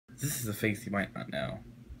This is a face you might not know.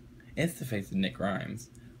 It's the face of Nick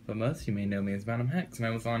Grimes, but most of you may know me as Madam Hex, and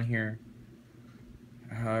I was on here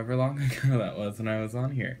however long ago that was when I was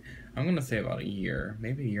on here. I'm gonna say about a year,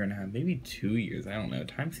 maybe a year and a half, maybe 2 years, I don't know.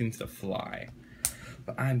 Time seems to fly.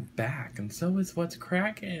 But I'm back, and so is What's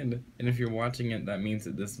Crackin'. And if you're watching it, that means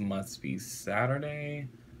that this must be Saturday,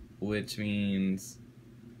 which means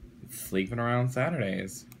sleeping around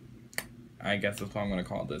Saturdays. I guess that's what I'm gonna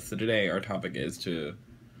call this. So today our topic is to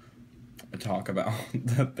talk about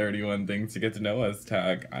the 31 things to get to know us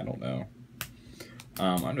tag. I don't know.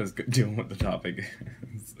 I'm just doing what the topic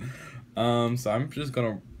is. So I'm just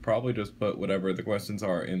gonna probably just put whatever the questions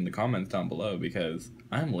are in the comments down below because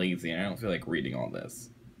I'm lazy and I don't feel like reading all this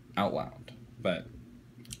out loud. But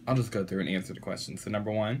I'll just go through and answer the questions. So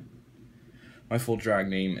number 1, my full drag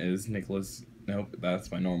name is Nicholas. Nope,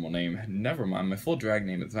 that's my normal name. Never mind, my full drag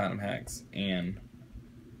name is Madam Hex, and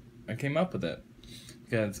I came up with it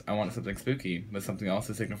because I wanted something spooky, but something else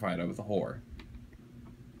to signify that I was a whore.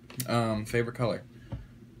 Favorite color?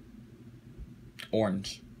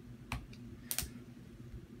 Orange.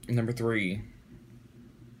 Number 3,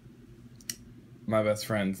 my best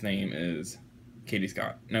friend's name is Katie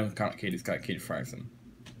Scott. No, not Katie Scott, Katie Fryson.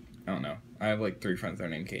 I don't know. I have like 3 friends that are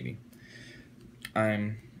named Katie.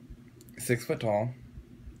 I'm 6 foot tall,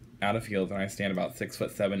 out of heels, and I stand about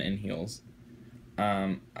 6'7" in heels.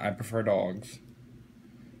 I prefer dogs.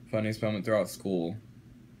 Funniest moment throughout school.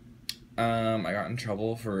 I got in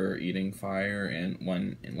trouble for eating fire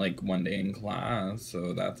one day in class,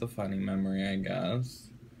 so that's a funny memory, I guess.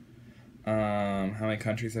 How many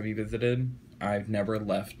countries have you visited? I've never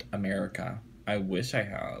left America. I wish I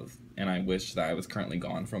have, and I wish that I was currently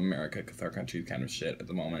gone from America because our country is kind of shit at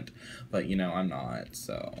the moment. But, you know, I'm not,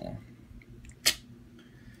 so.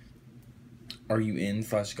 Are you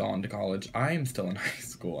in/gone to college? I am still in high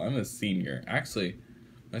school. I'm a senior. Actually,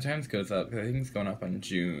 my time goes up, because I think it's going up in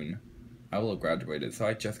June. I will have graduated, so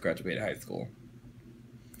I just graduated high school.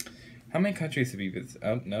 How many countries have you visited?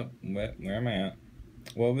 Oh, nope. Where am I at?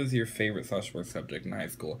 What was your favorite/worst subject in high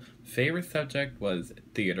school? Favorite subject was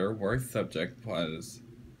theater. Worst subject was,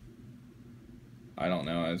 I don't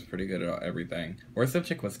know. I was pretty good at everything. Worst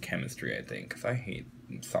subject was chemistry, I think, because I hate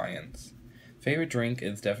science. Favorite drink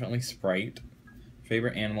is definitely Sprite.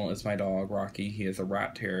 Favorite animal is my dog, Rocky. He is a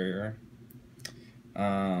rat terrier.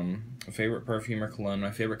 Favorite perfume or cologne?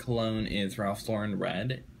 My favorite cologne is Ralph Lauren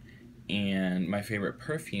Red. And my favorite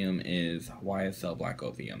perfume is YSL Black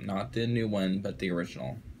Opium. Not the new one, but the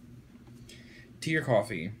original. Tea or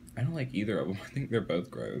coffee? I don't like either of them. I think they're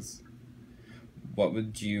both gross. What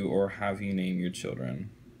would you or have you name your children?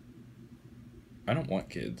 I don't want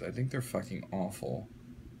kids. I think they're fucking awful.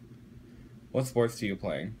 What sports do you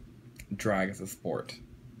play? Drag is a sport.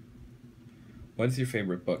 What's your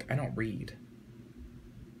favorite book? I don't read.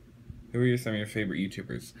 Who are some of your favorite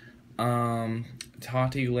YouTubers?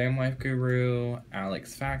 Tati Lamb Life Guru,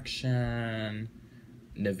 Alex Faction,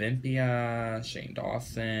 Navimpia, Shane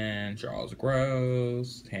Dawson, Charles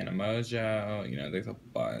Gross, Tana Mojo, you know, there's a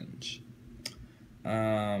bunch.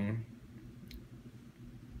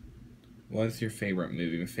 What's your favorite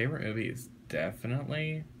movie? My favorite movie is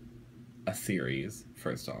definitely a series,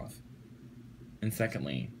 first off. And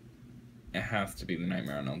secondly, it has to be the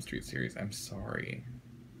Nightmare on Elm Street series. I'm sorry.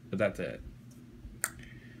 But that's it.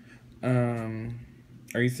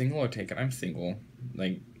 Are you single or taken? I'm single.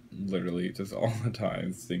 Like, literally, just all the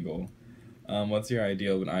time, single. What's your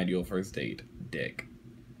ideal first date? Dick.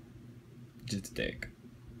 Just dick.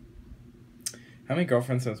 How many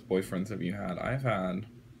girlfriends/boyfriends have you had? I've had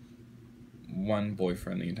 1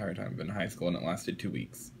 boyfriend the entire time I've been in high school, and it lasted 2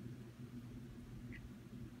 weeks.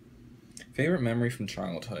 Favorite memory from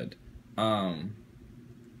childhood? My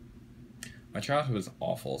childhood was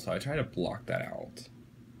awful, so I try to block that out.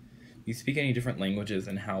 You speak any different languages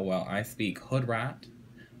and how well? I speak hood rat,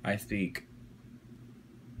 I speak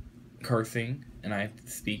cursing, and I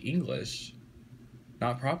speak English.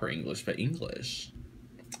 Not proper English, but English.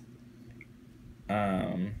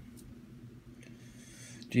 Do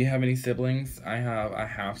you have any siblings? I have a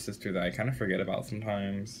half-sister that I kind of forget about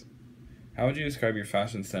sometimes. How would you describe your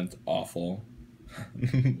fashion sense? Awful.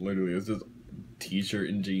 Literally, it's just t-shirt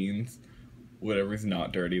and jeans. Whatever's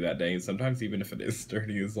not dirty that day. Sometimes even if it is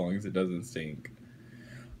dirty, as long as it doesn't stink.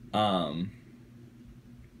 What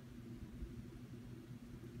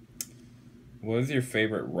is your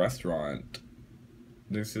favorite restaurant?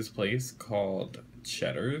 There's this place called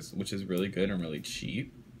Cheddar's, which is really good and really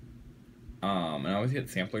cheap. And I always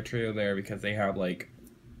get Sampler Trio there because they have, like,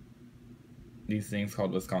 these things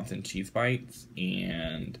called Wisconsin Cheese Bites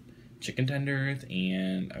and chicken tenders,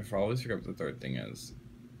 and I always forget what the third thing is.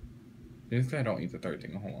 Basically, I don't eat the third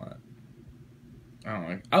thing a whole lot. I don't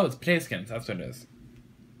like. Oh, it's potato skins. That's what it is.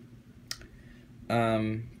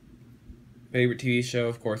 Favorite TV show,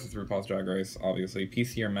 of course, is RuPaul's Drag Race. Obviously,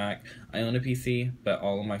 PC or Mac. I own a PC, but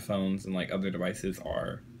all of my phones and like other devices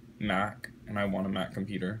are Mac, and I want a Mac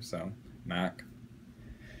computer, so Mac.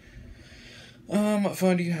 What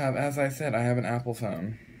phone do you have? As I said, I have an Apple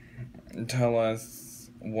phone. Tell us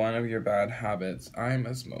one of your bad habits. I'm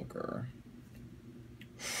a smoker.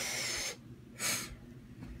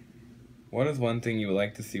 What is one thing you would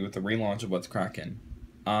like to see with the relaunch of What's Crackin'?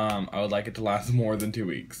 I would like it to last more than 2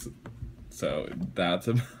 weeks. So that's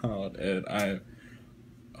about it. I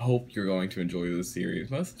hope you're going to enjoy this series.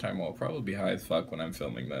 Most of the time I'll probably be high as fuck when I'm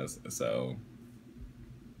filming this, so